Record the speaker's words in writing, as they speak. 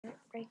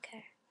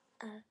breaker.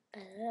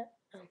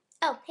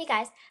 Oh, hey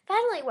guys,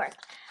 finally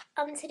worked.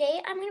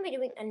 Today I'm going to be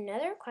doing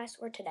another request,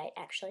 or tonight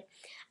actually.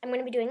 I'm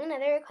going to be doing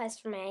another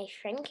request for my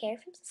friend Kara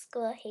from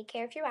school. Hey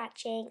Kara, if you're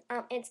watching.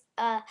 It's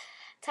a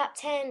top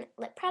 10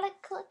 lip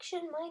product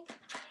collection. My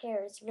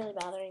hair is really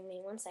bothering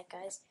me. One sec,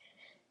 guys.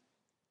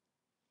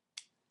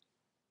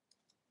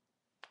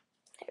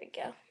 There we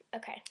go.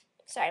 Okay.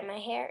 Sorry, my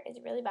hair is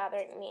really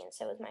bothering me, and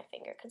so is my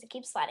finger because it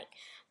keeps sliding.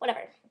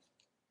 Whatever.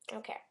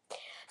 Okay.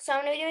 So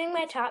I'm going to be doing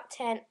my top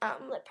 10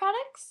 lip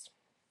products.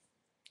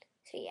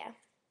 So yeah.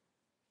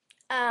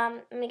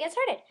 Let me get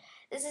started.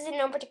 This is in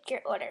no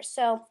particular order.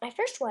 So my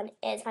first one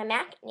is my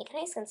MAC Naked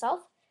Eye Skin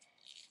Salve.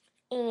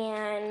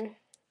 And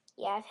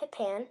yeah, I've hit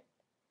pan.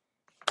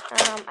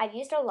 I've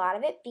used a lot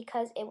of it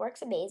because it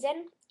works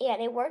amazing.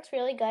 And it works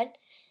really good.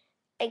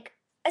 Like,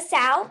 a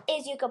salve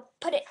is you could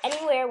put it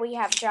anywhere where you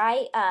have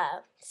dry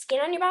skin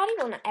on your body.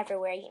 Well, not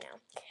everywhere, you know.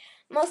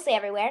 Mostly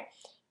everywhere.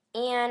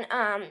 And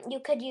you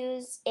could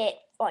use it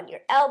on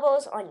your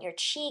elbows, on your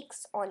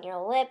cheeks, on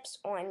your lips,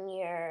 on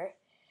your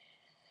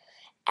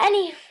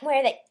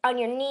anywhere that on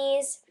your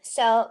knees.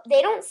 So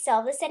they don't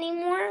sell this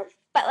anymore,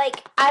 but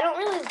like I don't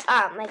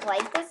really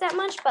like this that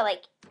much, but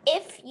like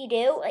if you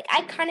do, like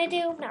I kind of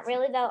do, not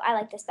really though, I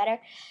like this better.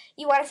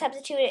 You want to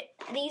substitute it.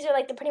 These are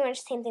like the pretty much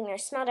the same thing. They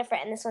smell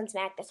different, and this one's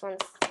MAC, this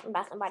one's from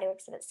Bath & Body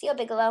Works, and it's Seal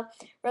Bigelow.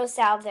 Rose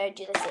Salve, they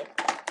do the same.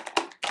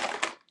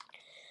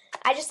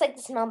 I just like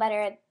the smell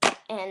better,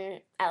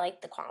 and I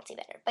like the quality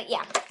better. But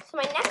yeah, so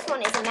my next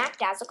one is a MAC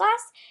Dazzle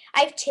Glass.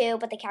 I have two,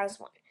 but they count as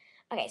one.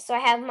 Okay, so I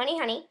have Money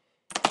Honey,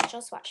 which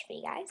I'll swatch for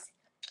you guys.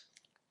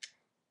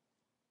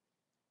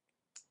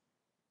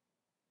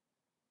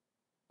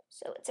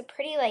 So it's a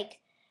pretty like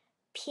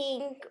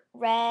pink,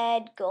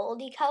 red,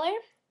 goldy color.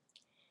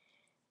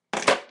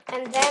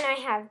 And then I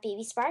have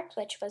Baby Sparks,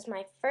 which was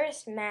my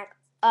first MAC,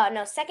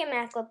 second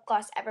MAC lip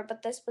gloss ever,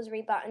 but this was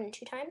rebought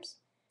 2 times.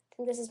 I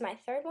think this is my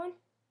third one.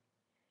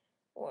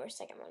 Or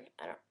second one.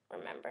 I don't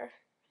remember.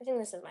 I think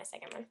this is my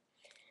second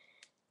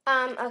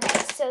one. Okay,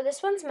 so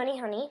this one's Money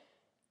Honey.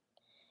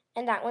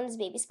 And that one's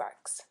Baby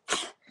Sparks.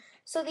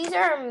 So these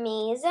are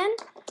amazing.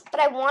 But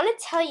I want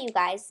to tell you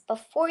guys,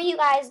 before you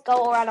guys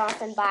go run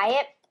off and buy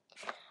it,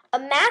 a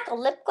MAC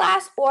lip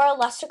gloss or a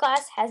luster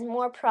glass has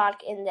more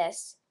product in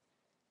this.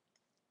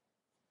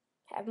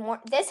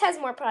 This has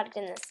more product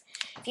in this.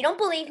 If you don't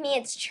believe me,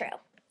 it's true.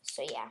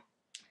 So yeah.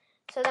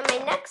 So then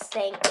my next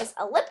thing is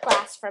a lip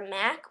gloss from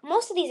MAC.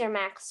 Most of these are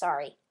MAC,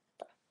 sorry.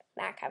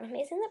 MAC have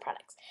amazing lip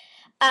products.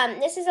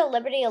 This is a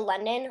Liberty of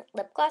London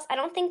lip gloss. I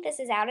don't think this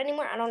is out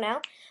anymore. I don't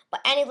know. But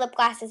any lip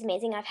gloss is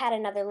amazing. I've had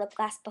another lip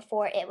gloss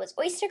before. It was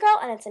Oyster Girl,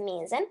 and it's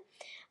amazing.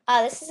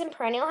 This is in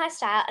Perennial High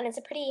Style, and it's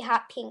a pretty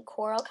hot pink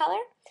coral color.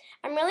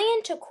 I'm really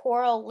into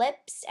coral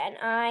lips and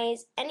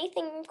eyes,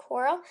 anything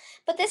coral.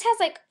 But this has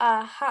like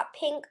a hot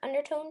pink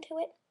undertone to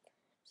it.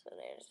 So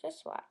there's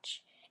this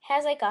swatch. It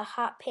has like a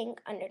hot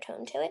pink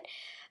undertone to it.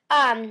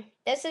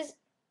 This is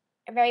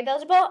very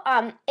buildable.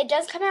 It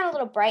does come out a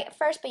little bright at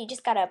first, but you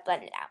just gotta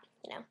blend it out,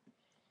 you know.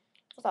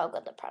 With all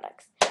good lip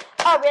products.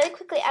 Oh, really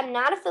quickly, I'm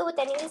not affiliated with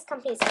any of these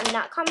companies. I'm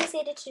not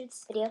compensated to do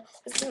this video.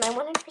 This is my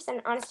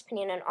 100% honest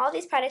opinion on all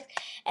these products,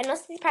 and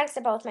most of these products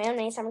are bought with my own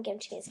money. Some are given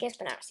to me as gifts,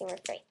 but not received for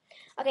free.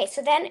 Okay,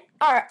 so then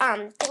our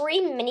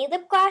 3 mini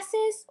lip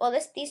glosses. Well,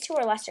 these 2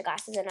 are luster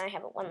glasses, and I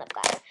have 1 lip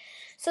gloss.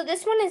 So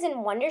this one is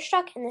in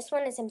Wonderstruck, and this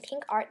one is in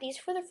Pink Art. These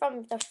were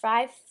from the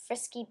Five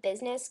Frisky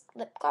Business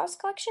lip gloss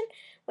collection,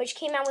 which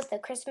came out with the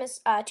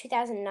Christmas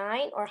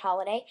 2009 or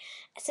holiday.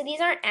 So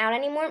these aren't out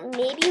anymore.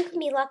 Maybe you can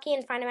be lucky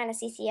and find them at a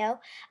CCO.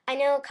 I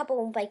know a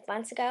couple like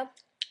months ago.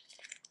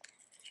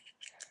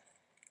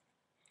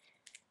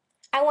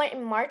 I went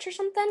in March or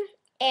something,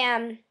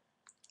 and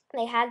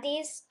they had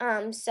these.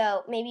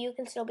 So maybe you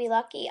can still be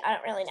lucky. I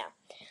don't really know.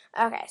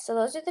 Okay, so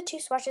those are the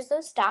 2 swatches,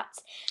 those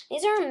dots.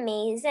 These are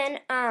amazing.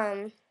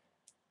 So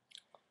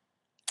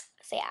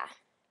yeah.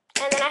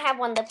 And then I have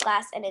 1 lip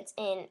gloss, and it's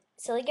in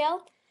Silly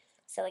Gal,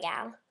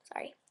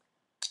 sorry.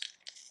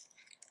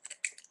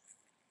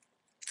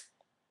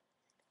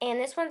 And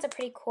this one's a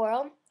pretty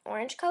coral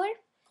orange color.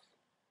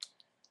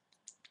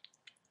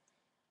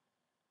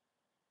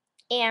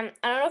 And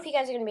I don't know if you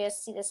guys are going to be able to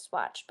see this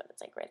swatch, but it's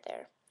like right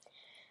there.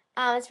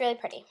 It's really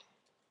pretty.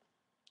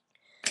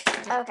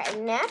 Okay,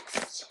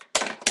 next,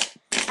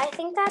 I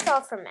think that's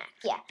all for MAC.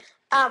 Yeah.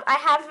 I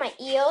have my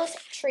EOS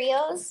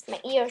Trio.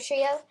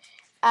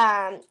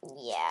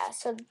 Yeah,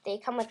 so they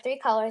come with 3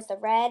 colors, the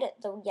red,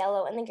 the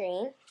yellow, and the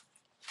green.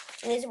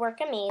 And these work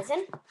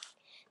amazing.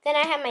 Then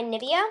I have my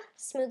Nivea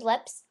Smooth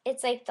Lips.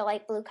 It's like the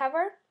light blue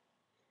cover.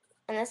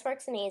 And this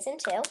works amazing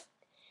too.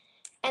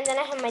 And then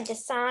I have my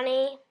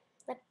Dasani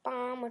lip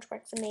balm, which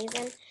works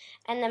amazing.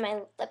 And then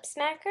my lip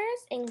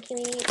smackers in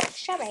kiwi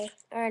strawberry.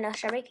 Or no,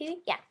 strawberry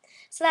kiwi? Yeah.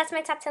 So that's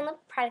my top 10 lip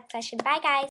product session. Bye, guys.